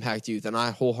explode Impact Youth, and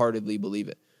I wholeheartedly believe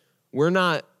it. We're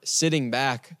not sitting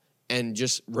back and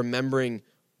just remembering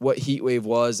what Heatwave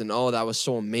was and, oh, that was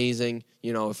so amazing.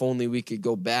 If only we could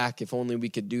go back, if only we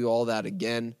could do all that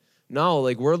again. No,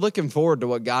 like, we're looking forward to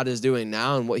what God is doing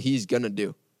now and what he's going to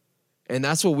do. And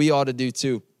that's what we ought to do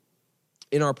too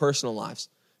in our personal lives.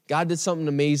 God did something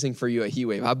amazing for you at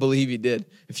Heatwave. I believe he did.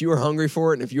 If you were hungry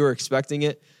for it and if you were expecting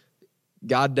it,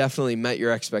 God definitely met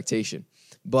your expectation.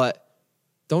 But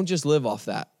don't just live off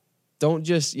that. Don't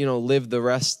just, live the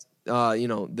rest,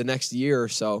 the next year or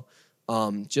so,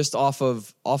 just off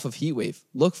of Heatwave.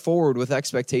 Look forward with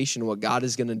expectation of what God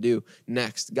is going to do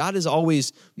next. God is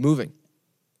always moving.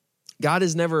 God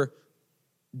is never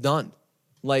done.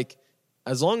 Like,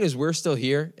 as long as we're still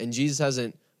here and Jesus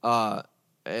hasn't,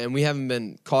 and we haven't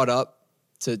been caught up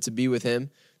to be with him,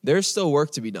 there's still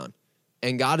work to be done.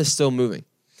 And God is still moving.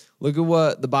 Look at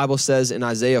what the Bible says in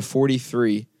Isaiah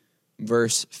 43,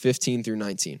 verse 15 through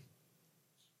 19.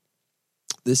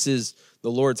 This is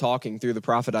the Lord talking through the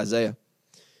prophet Isaiah.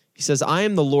 He says, I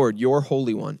am the Lord, your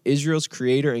Holy One, Israel's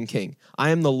creator and king. I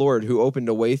am the Lord who opened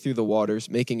a way through the waters,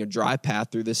 making a dry path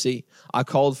through the sea. I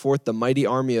called forth the mighty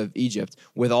army of Egypt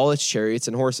with all its chariots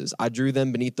and horses. I drew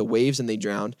them beneath the waves and they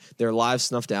drowned, their lives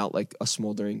snuffed out like a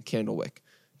smoldering candle wick.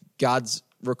 God's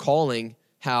recalling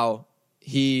how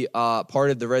he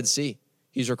parted the Red Sea.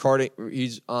 He's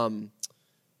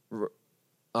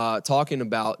talking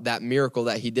about that miracle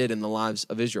that he did in the lives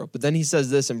of Israel. But then he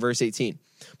says this in verse 18,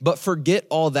 but forget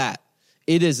all that.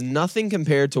 It is nothing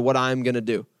compared to what I am going to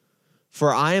do.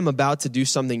 For I am about to do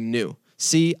something new.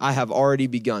 See, I have already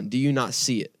begun. Do you not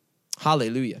see it?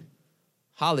 Hallelujah.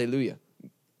 Hallelujah.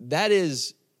 That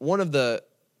is one of the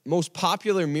most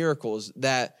popular miracles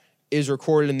that is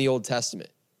recorded in the Old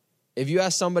Testament. If you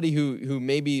ask somebody who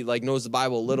maybe knows the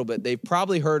Bible a little bit, they've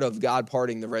probably heard of God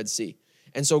parting the Red Sea.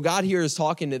 And so God here is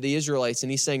talking to the Israelites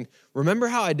and he's saying, remember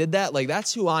how I did that?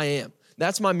 That's who I am.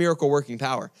 That's my miracle working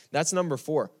power. That's number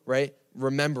 4, right?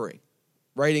 Remembering,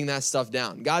 writing that stuff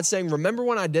down. God's saying, remember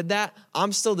when I did that?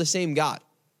 I'm still the same God.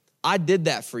 I did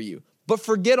that for you. But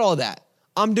forget all that.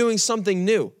 I'm doing something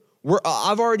new.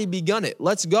 I've already begun it.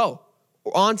 Let's go.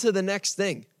 On to the next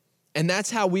thing. And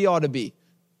that's how we ought to be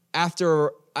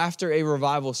after a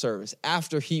revival service,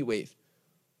 after Heatwave.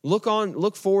 Look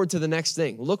forward to the next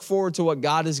thing. Look forward to what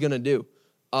God is going to do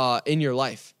in your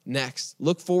life next.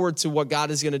 Look forward to what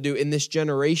God is going to do in this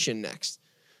generation next.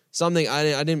 Something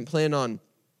I didn't plan on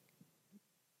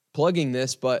plugging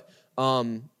this, but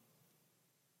again,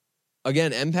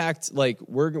 Impact,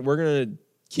 we're going to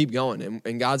keep going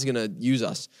and God's going to use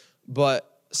us. But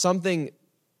something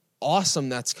awesome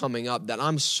that's coming up that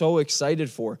I'm so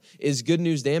excited for is Good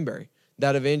News Danbury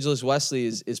that Evangelist Wesley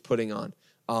is putting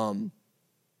on.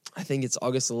 I think it's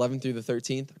August 11th through the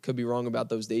 13th. I could be wrong about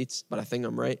those dates, but I think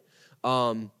I'm right.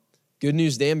 Good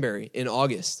News Danbury in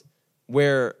August,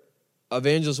 where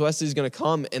Evangelist Wesley is going to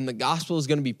come and the gospel is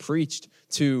going to be preached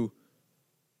to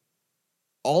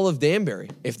all of Danbury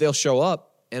if they'll show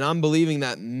up. And I'm believing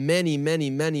that many, many,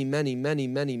 many, many, many,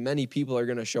 many, many people are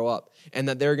going to show up, and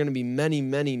that there are going to be many,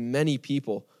 many, many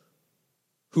people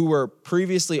who were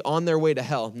previously on their way to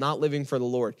hell, not living for the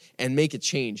Lord, and make a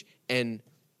change and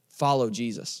follow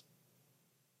Jesus.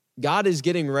 God is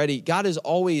getting ready. God is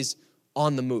always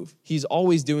on the move. He's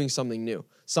always doing something new.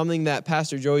 Something that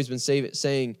Pastor Joey's been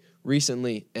saying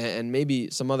recently, and maybe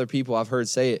some other people I've heard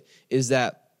say it, is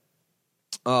that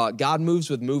God moves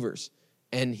with movers,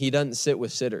 and he doesn't sit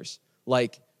with sitters.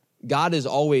 God is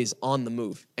always on the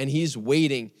move, and he's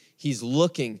waiting. He's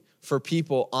looking for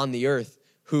people on the earth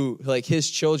who, his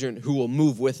children, who will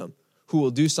move with him, who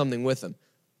will do something with him.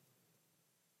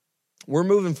 We're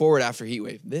moving forward after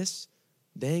Heatwave. This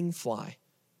dang fly.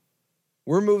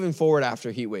 We're moving forward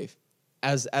after Heatwave.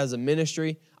 As a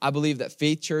ministry, I believe that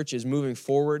Faith Church is moving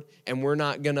forward, and we're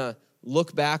not going to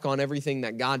look back on everything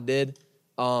that God did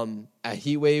at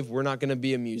Heatwave. We're not going to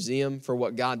be a museum for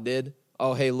what God did.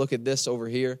 Oh, hey, look at this over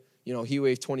here.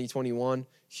 Heatwave 2021,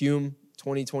 Hume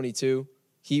 2022,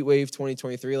 Heatwave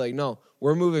 2023. No,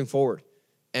 we're moving forward,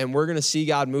 and we're going to see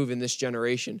God move in this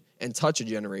generation and touch a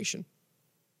generation.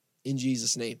 In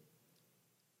Jesus' name.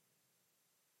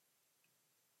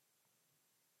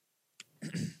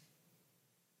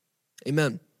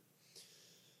 Amen.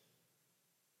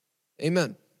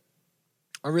 Amen.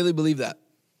 I really believe that.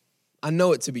 I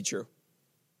know it to be true.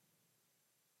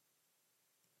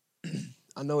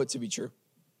 I know it to be true.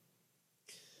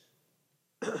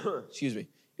 Excuse me.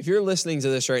 If you're listening to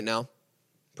this right now,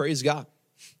 praise God.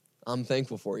 I'm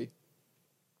thankful for you.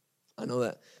 I know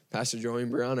that Pastor Joey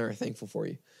and Brianna are thankful for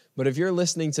you. But if you're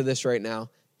listening to this right now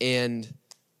and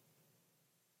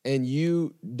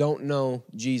you don't know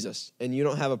Jesus and you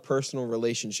don't have a personal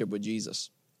relationship with Jesus,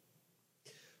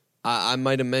 I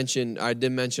did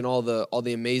mention all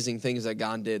the amazing things that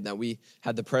God did, that we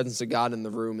had the presence of God in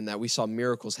the room and that we saw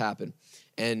miracles happen.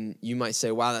 And you might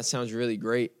say, wow, that sounds really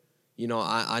great. You know,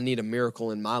 I need a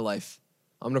miracle in my life.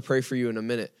 I'm going to pray for you in a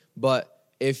minute. But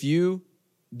if you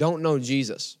don't know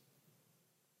Jesus,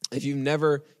 if you've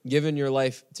never given your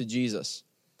life to Jesus,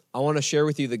 I want to share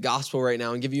with you the gospel right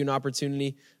now and give you an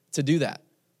opportunity to do that.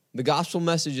 The gospel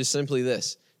message is simply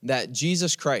this, that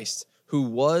Jesus Christ, who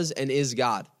was and is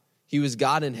God, he was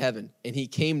God in heaven, and he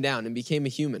came down and became a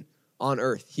human on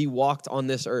earth. He walked on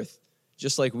this earth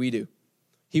just like we do.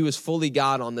 He was fully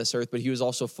God on this earth, but he was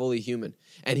also fully human.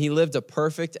 And he lived a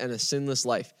perfect and a sinless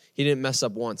life. He didn't mess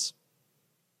up once.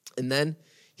 And then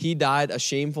he died a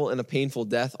shameful and a painful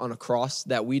death on a cross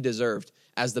that we deserved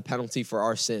as the penalty for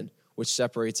our sin, which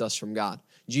separates us from God.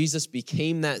 Jesus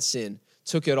became that sin,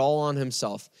 took it all on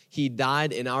himself. He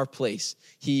died in our place.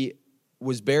 He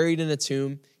was buried in a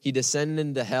tomb. He descended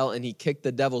into hell, and he kicked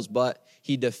the devil's butt.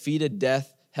 He defeated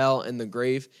death, hell, and the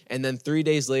grave. And then 3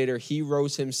 days later, he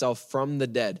rose himself from the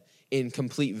dead in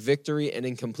complete victory and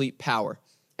in complete power.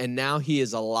 And now he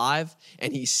is alive,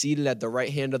 and he's seated at the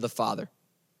right hand of the Father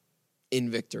in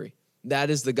victory. That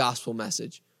is the gospel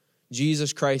message.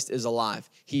 Jesus Christ is alive.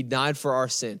 He died for our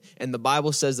sin. And the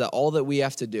Bible says that all that we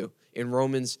have to do in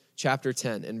Romans chapter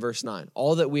 10 and verse 9,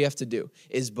 all that we have to do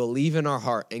is believe in our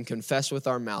heart and confess with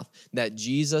our mouth that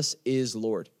Jesus is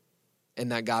Lord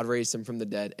and that God raised him from the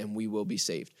dead, and we will be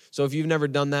saved. So if you've never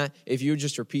done that, if you would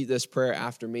just repeat this prayer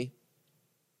after me,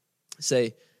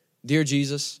 say, Dear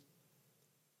Jesus,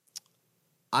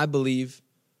 I believe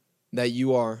that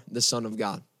you are the Son of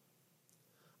God.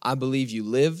 I believe you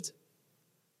lived,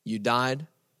 you died,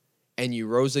 and you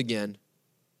rose again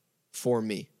for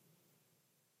me.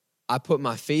 I put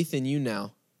my faith in you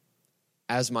now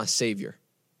as my Savior,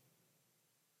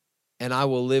 and I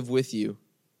will live with you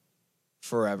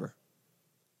forever.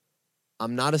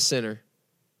 I'm not a sinner.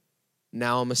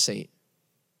 Now I'm a saint.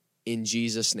 In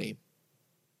Jesus' name,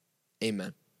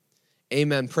 amen.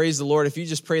 Amen. Praise the Lord. If you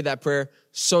just prayed that prayer,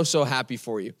 so happy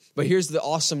for you. But here's the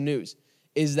awesome news,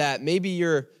 is that maybe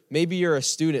you're a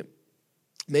student,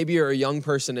 maybe you're a young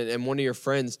person, and one of your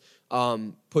friends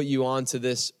put you on to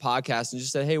this podcast and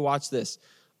just said, hey, watch this.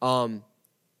 And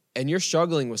you're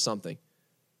struggling with something.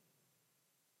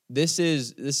 This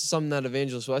is something that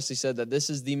Evangelist Wesley said, that this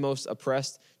is the most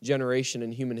oppressed generation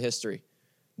in human history,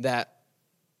 that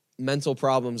mental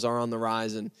problems are on the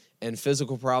rise and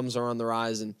physical problems are on the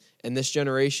rise, and this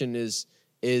generation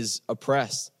is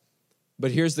oppressed.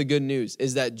 But here's the good news,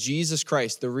 is that Jesus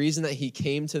Christ, the reason that he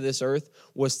came to this earth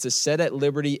was to set at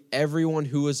liberty everyone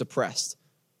who is oppressed.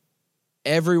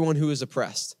 Everyone who is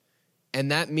oppressed.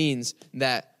 And that means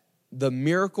that the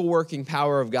miracle-working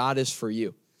power of God is for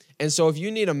you. And so if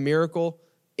you need a miracle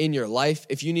in your life,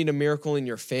 if you need a miracle in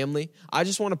your family, I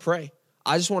just want to pray.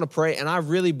 I just want to pray, and I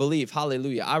really believe,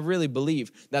 hallelujah, I really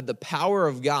believe that the power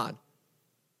of God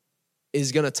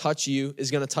is going to touch you,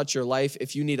 is going to touch your life.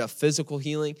 If you need a physical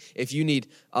healing, if you need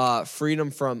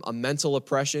freedom from a mental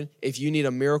oppression, if you need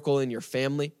a miracle in your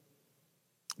family,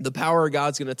 the power of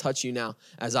God's going to touch you now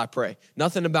as I pray.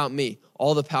 Nothing about me.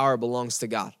 All the power belongs to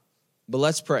God. But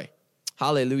let's pray.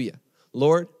 Hallelujah.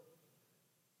 Lord,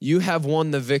 you have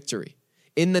won the victory.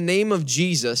 In the name of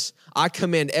Jesus, I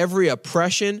command every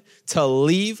oppression to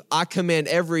leave. I command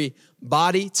every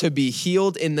body to be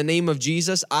healed in the name of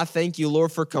Jesus. I thank you,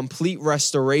 Lord, for complete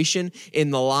restoration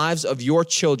in the lives of your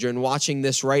children watching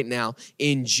this right now,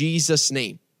 in Jesus'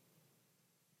 name.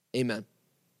 Amen.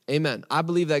 Amen. I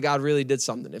believe that God really did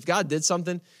something. If God did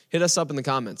something, hit us up in the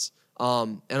comments.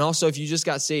 And also, if you just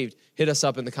got saved, hit us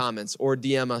up in the comments or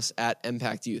DM us at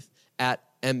Impact Youth, at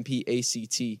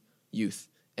MPACT Youth,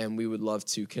 and we would love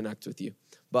to connect with you.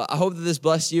 But I hope that this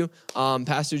blessed you.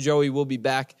 Pastor Joey will be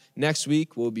back next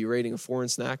week. We'll be rating a foreign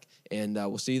snack, and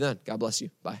we'll see you then. God bless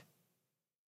you. Bye.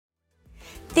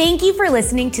 Thank you for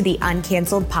listening to the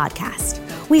Uncanceled podcast.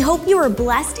 We hope you were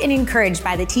blessed and encouraged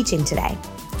by the teaching today.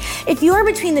 If you are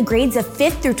between the grades of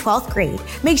 5th through 12th grade,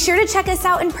 make sure to check us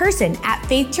out in person at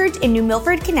Faith Church in New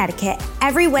Milford, Connecticut,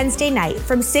 every Wednesday night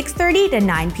from 6:30 to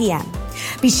 9 p.m.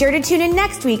 Be sure to tune in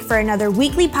next week for another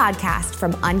weekly podcast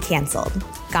from Uncanceled.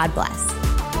 God bless.